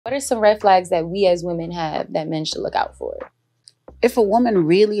What are some red flags that we as women have that men should look out for? If a woman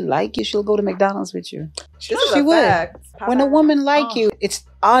really like you, she'll go to McDonald's with you. She would. Fact. When a woman like you, it's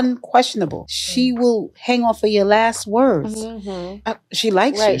unquestionable. She will hang on for your last words. She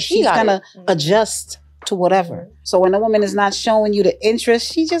likes you. She's gonna adjust to whatever. So when a woman is not showing you the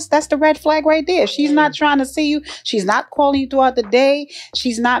interest, that's the red flag right there. She's not trying to see you. She's not calling you throughout the day.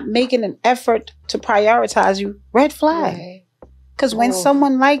 She's not making an effort to prioritize you. Red flag. Right. Because when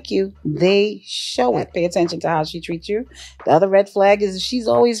someone like you, they show it. Pay attention to how she treats you. The other red flag is she's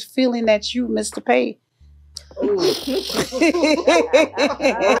always feeling that you missed the pay.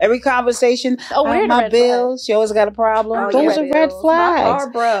 Every conversation, my bills, she always got a problem. Those are red flags.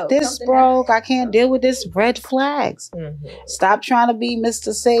 This broke, I can't deal with this. Red flags. Stop trying to be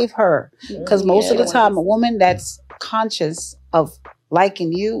Mr. Save Her. Because most of the time, a woman that's conscious of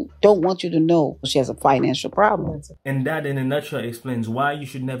liking you don't want you to know she has a financial problem. And that in a nutshell explains why you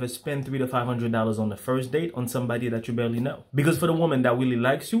should never spend $300 to $500 on the first date on somebody that you barely know. Because for the woman that really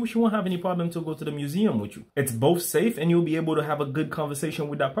likes you, she won't have any problem to go to the museum with you. It's both safe and you'll be able to have a good conversation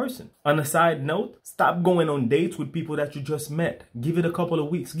with that person. On a side note, stop going on dates with people that you just met. Give it a couple of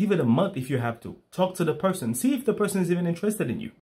weeks. Give it a month if you have to. Talk to the person. See if the person is even interested in you.